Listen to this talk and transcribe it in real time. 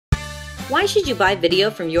Why should you buy video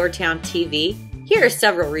from YourTown TV? Here are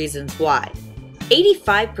several reasons why.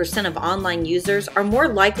 85% of online users are more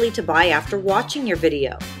likely to buy after watching your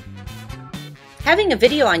video. Having a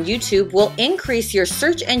video on YouTube will increase your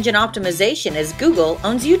search engine optimization as Google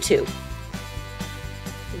owns YouTube.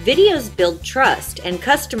 Videos build trust and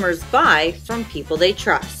customers buy from people they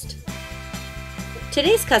trust.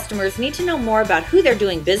 Today's customers need to know more about who they're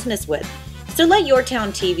doing business with, so let YourTown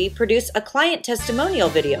TV produce a client testimonial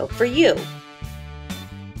video for you.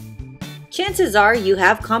 Chances are you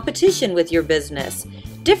have competition with your business.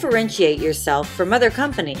 Differentiate yourself from other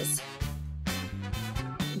companies.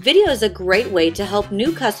 Video is a great way to help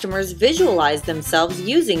new customers visualize themselves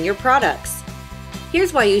using your products.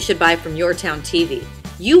 Here's why you should buy from YourTown TV.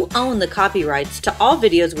 You own the copyrights to all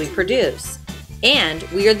videos we produce. And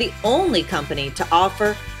we are the only company to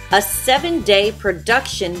offer a 7-day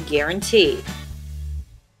production guarantee.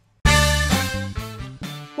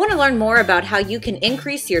 Want to learn more about how you can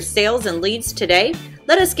increase your sales and leads today?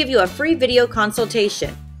 Let us give you a free video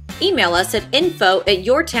consultation. Email us at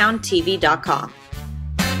info@yourtowntv.com.